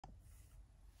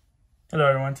Hello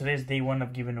everyone, today is day 1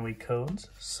 of giving away codes,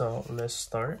 so let's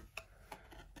start.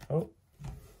 Oh,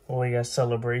 well, we got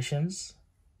celebrations,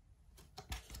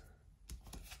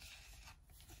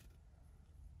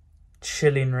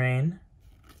 chilling rain,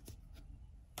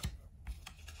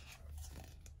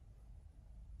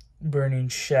 burning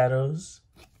shadows,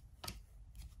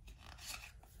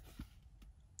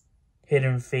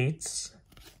 hidden fates,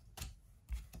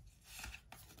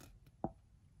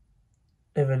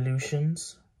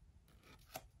 evolutions,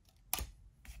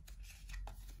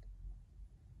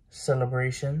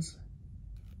 celebrations,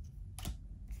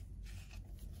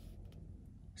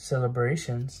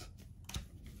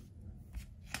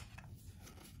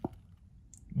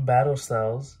 battle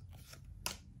styles,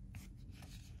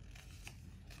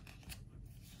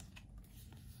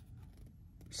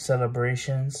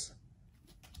 celebrations,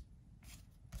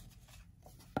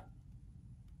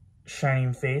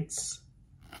 shining fates,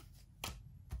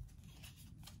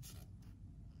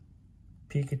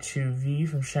 Pikachu V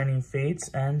from Shining Fates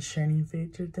and Shining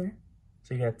Fates right there.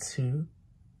 So you got 2.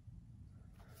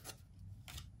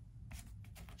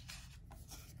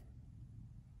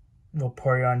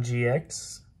 Vaporeon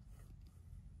GX.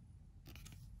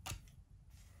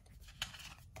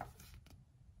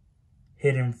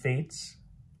 Hidden Fates.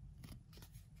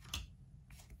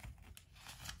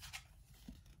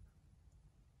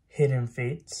 Hidden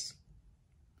Fates.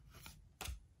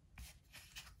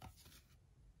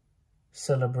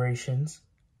 Celebrations,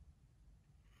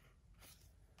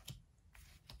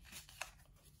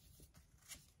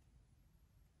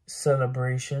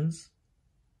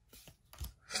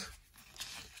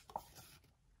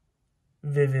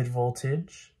 vivid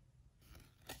voltage,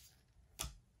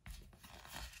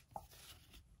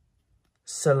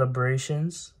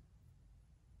 celebrations,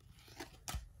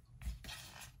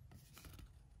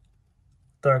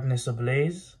 darkness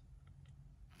ablaze,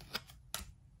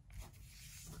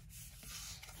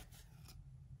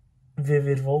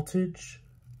 vivid voltage,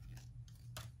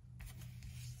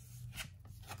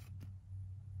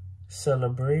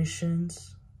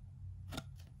 celebrations,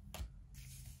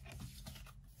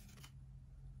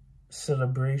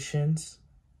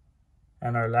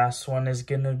 and our last one is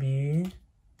gonna be,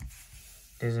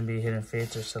 doesn't be hidden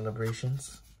fates or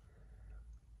celebrations,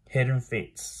 hidden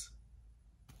fates.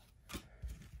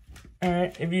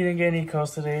 Alright, if you didn't get any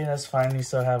calls today, that's fine. You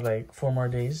still have like 4 more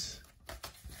days.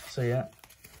 So yeah.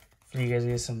 If you guys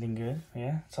get something good,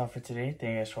 yeah, that's all for today.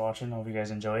 Thank you guys for watching. Hope you guys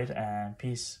enjoyed, and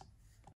peace.